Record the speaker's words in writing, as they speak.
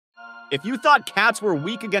If you thought cats were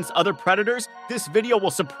weak against other predators, this video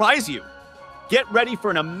will surprise you. Get ready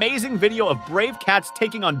for an amazing video of brave cats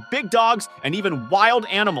taking on big dogs and even wild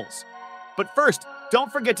animals. But first,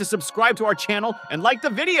 don't forget to subscribe to our channel and like the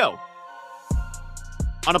video.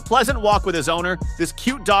 On a pleasant walk with his owner, this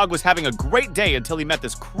cute dog was having a great day until he met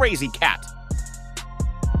this crazy cat.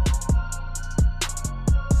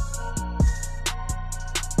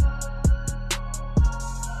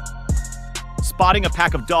 Spotting a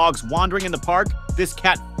pack of dogs wandering in the park, this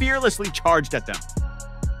cat fearlessly charged at them.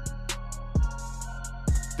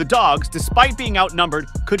 The dogs, despite being outnumbered,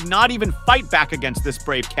 could not even fight back against this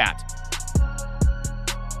brave cat.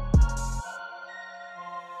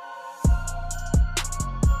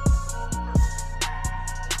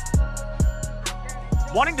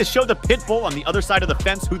 Wanting to show the pit bull on the other side of the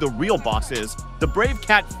fence who the real boss is, the brave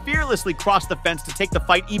cat fearlessly crossed the fence to take the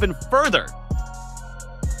fight even further.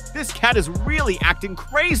 This cat is really acting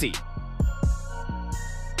crazy.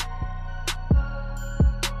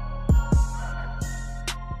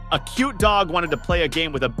 A cute dog wanted to play a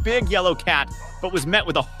game with a big yellow cat, but was met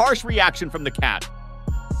with a harsh reaction from the cat.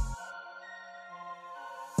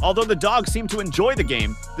 Although the dog seemed to enjoy the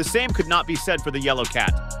game, the same could not be said for the yellow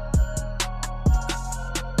cat.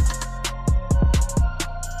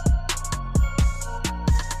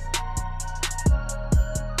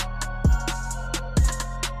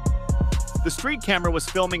 The street camera was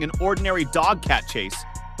filming an ordinary dog-cat chase,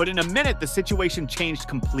 but in a minute the situation changed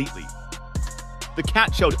completely. The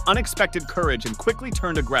cat showed unexpected courage and quickly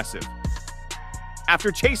turned aggressive.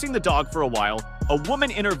 After chasing the dog for a while, a woman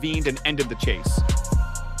intervened and ended the chase.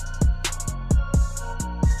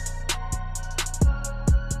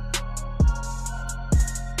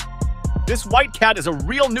 This white cat is a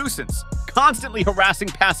real nuisance, constantly harassing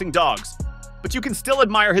passing dogs, but you can still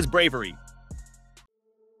admire his bravery.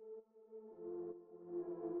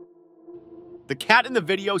 The cat in the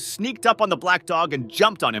video sneaked up on the black dog and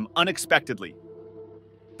jumped on him unexpectedly.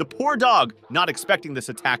 The poor dog, not expecting this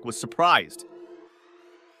attack, was surprised.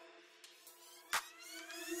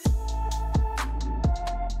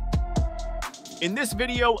 In this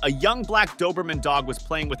video, a young black Doberman dog was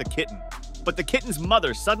playing with a kitten, but the kitten's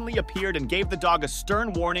mother suddenly appeared and gave the dog a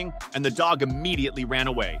stern warning, and the dog immediately ran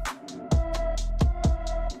away.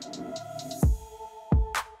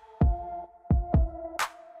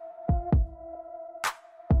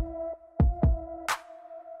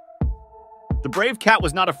 The brave cat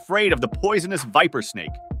was not afraid of the poisonous viper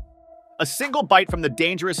snake. A single bite from the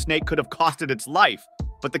dangerous snake could have costed its life,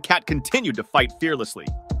 but the cat continued to fight fearlessly.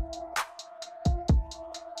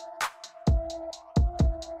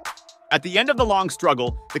 At the end of the long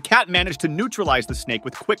struggle, the cat managed to neutralize the snake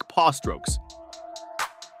with quick paw strokes.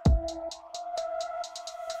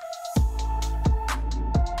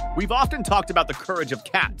 We've often talked about the courage of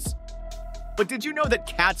cats, but did you know that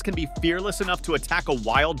cats can be fearless enough to attack a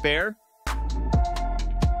wild bear?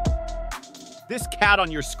 This cat on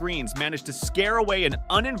your screens managed to scare away an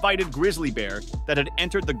uninvited grizzly bear that had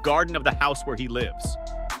entered the garden of the house where he lives.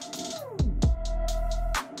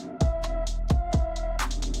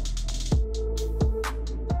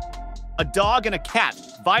 A dog and a cat,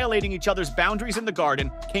 violating each other's boundaries in the garden,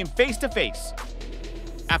 came face to face.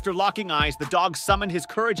 After locking eyes, the dog summoned his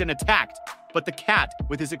courage and attacked, but the cat,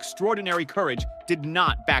 with his extraordinary courage, did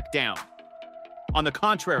not back down. On the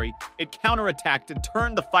contrary, it counterattacked and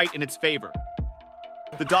turned the fight in its favor.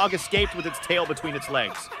 The dog escaped with its tail between its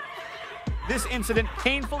legs. This incident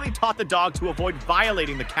painfully taught the dog to avoid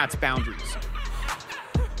violating the cat's boundaries.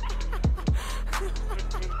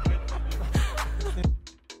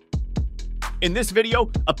 In this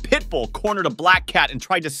video, a pit bull cornered a black cat and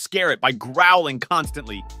tried to scare it by growling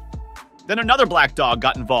constantly. Then another black dog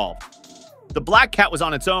got involved. The black cat was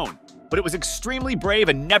on its own, but it was extremely brave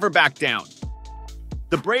and never backed down.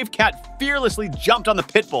 The brave cat fearlessly jumped on the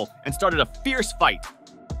pit bull and started a fierce fight.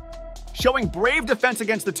 Showing brave defense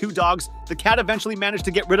against the two dogs, the cat eventually managed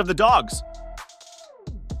to get rid of the dogs.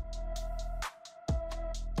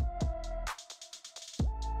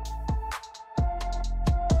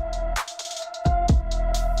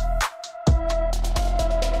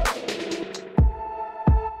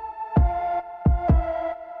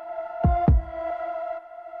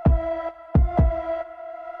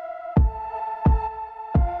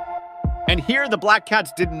 And here, the black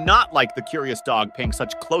cats did not like the curious dog paying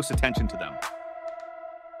such close attention to them.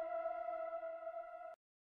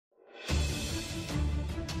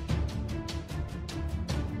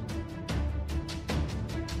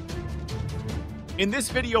 In this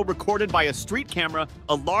video recorded by a street camera,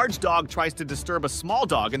 a large dog tries to disturb a small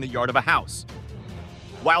dog in the yard of a house.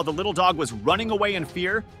 While the little dog was running away in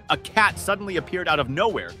fear, a cat suddenly appeared out of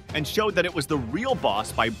nowhere and showed that it was the real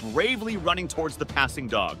boss by bravely running towards the passing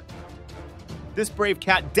dog. This brave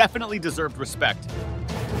cat definitely deserved respect.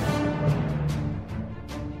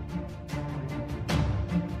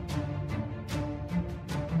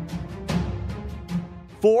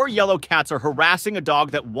 Four yellow cats are harassing a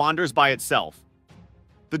dog that wanders by itself.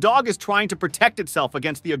 The dog is trying to protect itself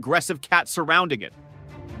against the aggressive cat surrounding it.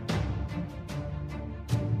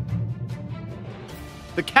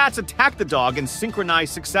 The cats attack the dog in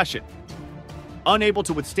synchronized succession. Unable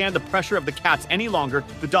to withstand the pressure of the cats any longer,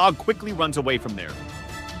 the dog quickly runs away from there.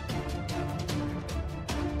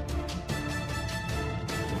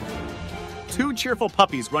 Two cheerful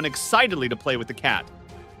puppies run excitedly to play with the cat.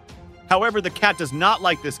 However, the cat does not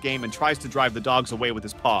like this game and tries to drive the dogs away with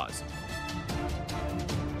his paws.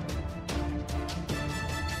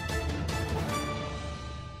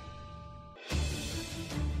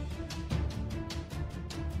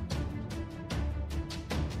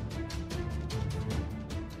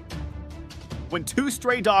 When two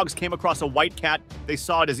stray dogs came across a white cat, they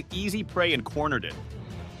saw it as easy prey and cornered it.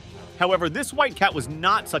 However, this white cat was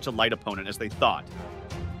not such a light opponent as they thought.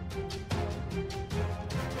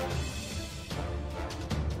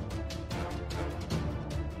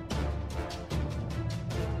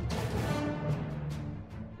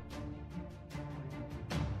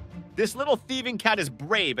 This little thieving cat is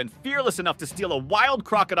brave and fearless enough to steal a wild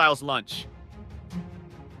crocodile's lunch.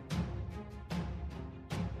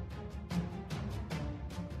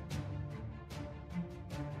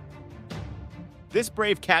 This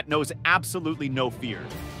brave cat knows absolutely no fear.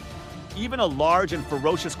 Even a large and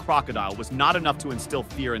ferocious crocodile was not enough to instill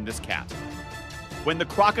fear in this cat. When the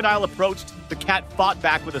crocodile approached, the cat fought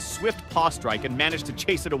back with a swift paw strike and managed to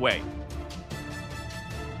chase it away.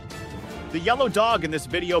 The yellow dog in this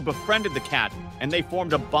video befriended the cat, and they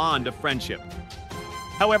formed a bond of friendship.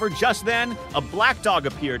 However, just then, a black dog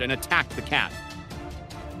appeared and attacked the cat.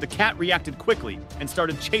 The cat reacted quickly and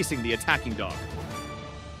started chasing the attacking dog.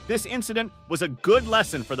 This incident was a good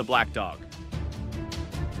lesson for the black dog.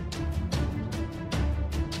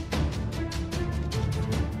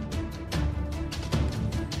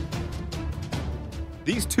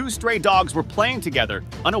 These two stray dogs were playing together,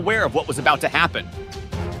 unaware of what was about to happen.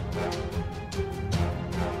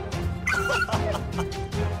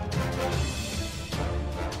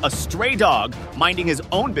 A stray dog, minding his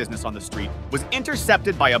own business on the street, was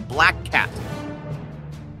intercepted by a black cat.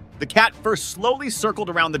 The cat first slowly circled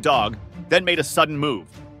around the dog, then made a sudden move.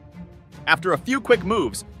 After a few quick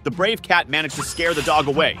moves, the brave cat managed to scare the dog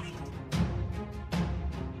away.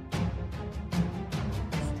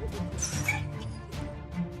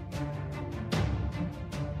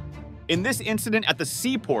 In this incident at the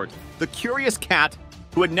seaport, the curious cat,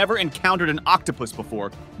 who had never encountered an octopus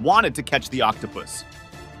before, wanted to catch the octopus.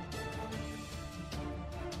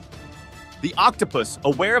 The octopus,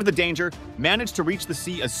 aware of the danger, managed to reach the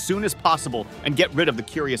sea as soon as possible and get rid of the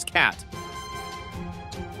curious cat.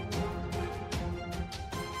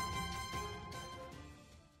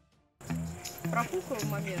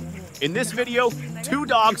 In this video, two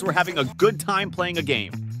dogs were having a good time playing a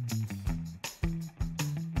game.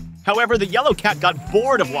 However, the yellow cat got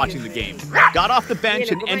bored of watching the game, got off the bench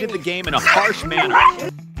and ended the game in a harsh manner.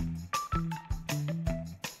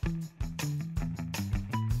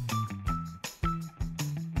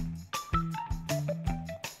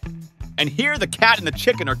 And here the cat and the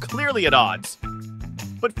chicken are clearly at odds.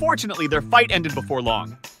 But fortunately, their fight ended before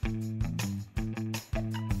long.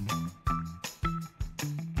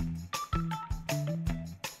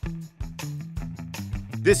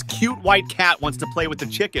 This cute white cat wants to play with the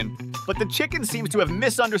chicken, but the chicken seems to have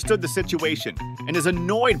misunderstood the situation and is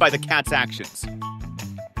annoyed by the cat's actions.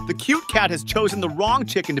 The cute cat has chosen the wrong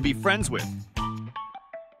chicken to be friends with.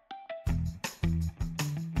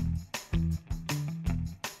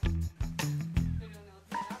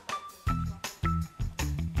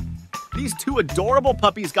 These two adorable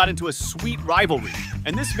puppies got into a sweet rivalry,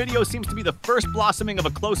 and this video seems to be the first blossoming of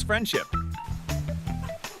a close friendship.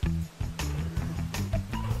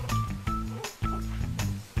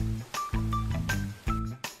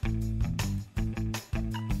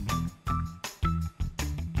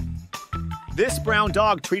 This brown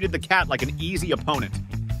dog treated the cat like an easy opponent.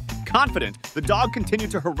 Confident, the dog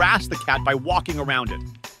continued to harass the cat by walking around it.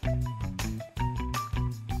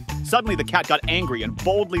 Suddenly, the cat got angry and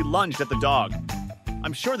boldly lunged at the dog.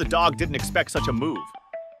 I'm sure the dog didn't expect such a move.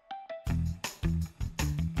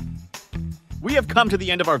 We have come to the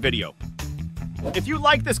end of our video. If you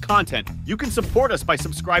like this content, you can support us by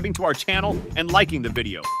subscribing to our channel and liking the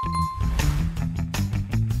video.